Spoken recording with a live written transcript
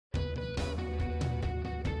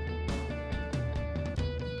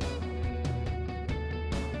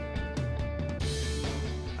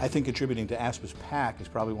I think contributing to Aspa's PAC is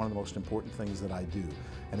probably one of the most important things that I do,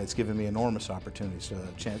 and it's given me enormous opportunities,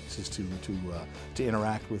 chances to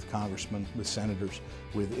interact with congressmen, with senators,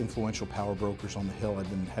 with influential power brokers on the Hill. I've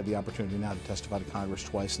had the opportunity now to testify to Congress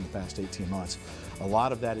twice in the past 18 months. A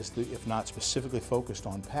lot of that is, if not specifically focused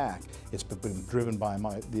on PAC, it's been driven by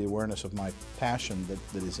the awareness of my passion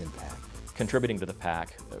that is in PAC. Contributing to the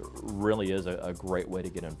PAC really is a great way to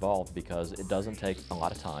get involved because it doesn't take a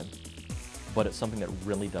lot of time, but it's something that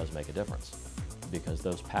really does make a difference because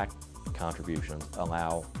those PAC contributions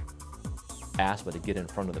allow Asppa to get in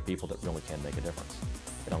front of the people that really can make a difference.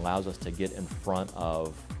 It allows us to get in front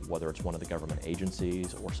of whether it's one of the government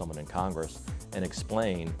agencies or someone in Congress and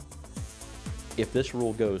explain, if this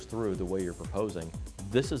rule goes through the way you're proposing,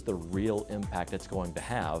 this is the real impact it's going to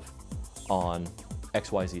have on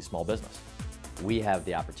XYZ small business. We have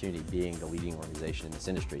the opportunity, being the leading organization in this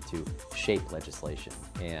industry, to shape legislation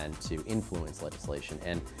and to influence legislation.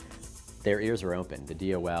 And their ears are open. The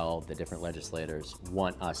DOL, the different legislators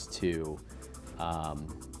want us to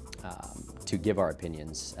give our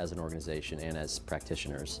opinions as an organization and as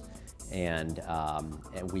practitioners. And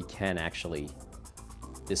we can actually,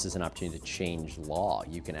 this is an opportunity to change law.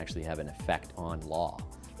 You can actually have an effect on law.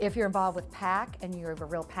 If you're involved with PAC and you have a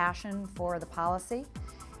real passion for the policy,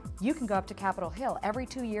 you can go up to Capitol Hill. Every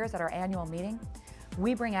 2 years at our annual meeting,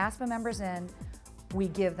 we bring Asppa members in, we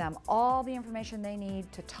give them all the information they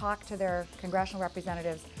need to talk to their congressional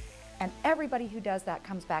representatives, and everybody who does that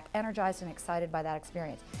comes back energized and excited by that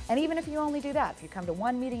experience. And even if you only do that, if you come to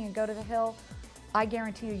one meeting and go to the Hill, I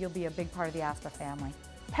guarantee you, you'll be a big part of the Asppa family.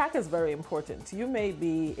 PAC is very important. You may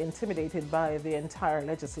be intimidated by the entire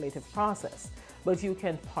legislative process, but you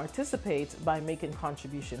can participate by making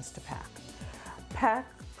contributions to PAC. PAC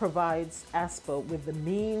provides Asppa with the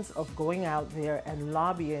means of going out there and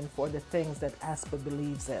lobbying for the things that Asppa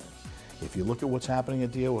believes in. If you look at what's happening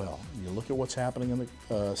at DOL, you look at what's happening in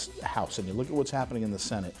the House, and you look at what's happening in the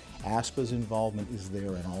Senate, Aspa's involvement is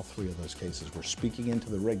there in all three of those cases. We're speaking into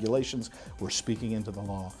the regulations, we're speaking into the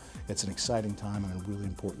law. It's an exciting time and a really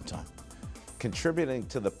important time. Contributing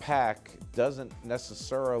to the PAC doesn't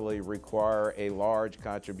necessarily require a large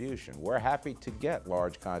contribution. We're happy to get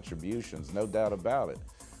large contributions, no doubt about it.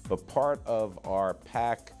 But part of our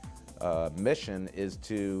PAC mission is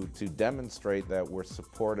to demonstrate that we're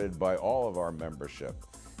supported by all of our membership.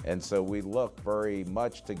 And so we look very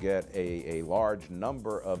much to get a large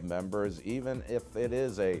number of members, even if it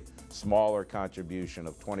is a smaller contribution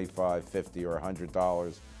of $25, $50, or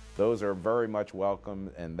 $100. Those are very much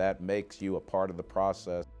welcome, and that makes you a part of the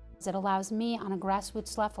process. It allows me on a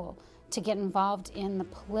grassroots level to get involved in the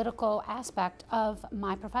political aspect of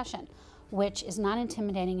my profession, which is not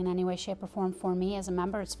intimidating in any way, shape, or form for me as a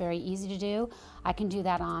member. It's very easy to do. I can do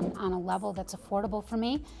that on a level that's affordable for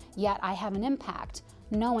me, yet I have an impact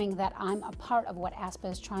knowing that I'm a part of what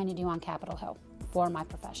Asppa is trying to do on Capitol Hill for my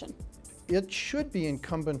profession. It should be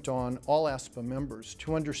incumbent on all Asppa members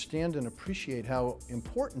to understand and appreciate how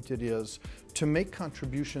important it is to make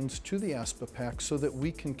contributions to the Asppa PAC so that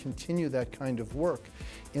we can continue that kind of work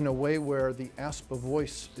in a way where the Asppa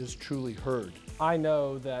voice is truly heard. I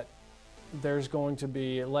know that there's going to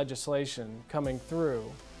be legislation coming through.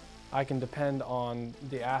 I can depend on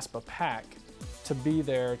the Asppa PAC to be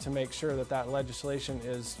there to make sure that that legislation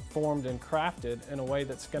is formed and crafted in a way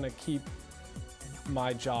that's going to keep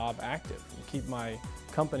my job active and keep my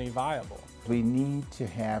company viable. We need to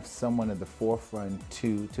have someone at the forefront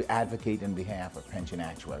to advocate on behalf of pension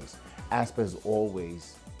actuaries. Asppa has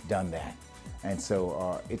always done that. And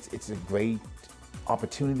so it's a great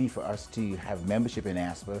opportunity for us to have membership in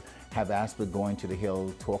Asppa, have Asppa going to the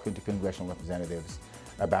Hill, talking to congressional representatives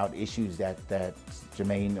about issues that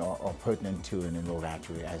germane or pertinent to an enrolled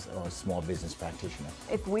actuary as a small business practitioner.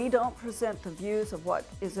 If we don't present the views of what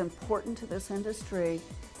is important to this industry,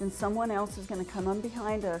 then someone else is going to come on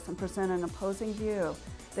behind us and present an opposing view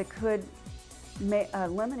that could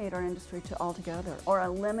eliminate our industry altogether, or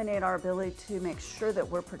eliminate our ability to make sure that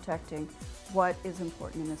we're protecting what is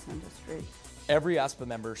important in this industry. Every Asppa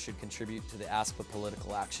member should contribute to the Asppa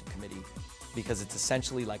Political Action Committee because it's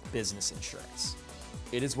essentially like business insurance.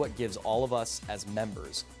 It is what gives all of us as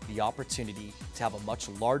members the opportunity to have a much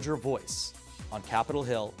larger voice on Capitol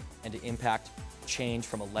Hill and to impact change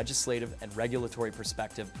from a legislative and regulatory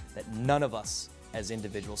perspective that none of us as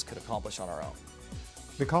individuals could accomplish on our own.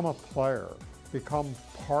 Become a player, become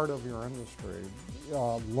part of your industry,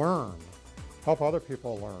 learn, help other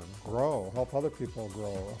people learn, grow, help other people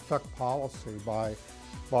grow, affect policy by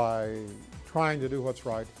trying to do what's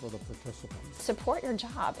right for the participants. Support your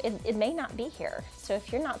job. It may not be here. So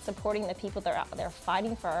if you're not supporting the people that are out there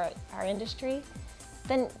fighting for our industry,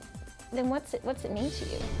 then then what's it mean to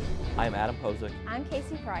you? I am Adam Posick. I'm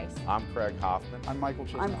Casey Price. I'm Craig Hoffman. I'm Michael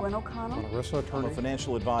Chisholm. I'm Gwen O'Connell. An ERISA attorney. I'm a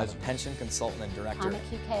financial I'm advisor. a pension consultant and director. I'm a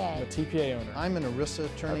QKA. I'm a TPA owner. I'm an ERISA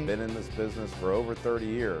attorney. I've been in this business for over 30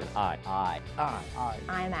 years. I. I'm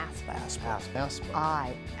Asppa. Asppa. Asppa.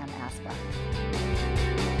 I am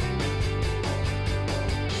Asppa.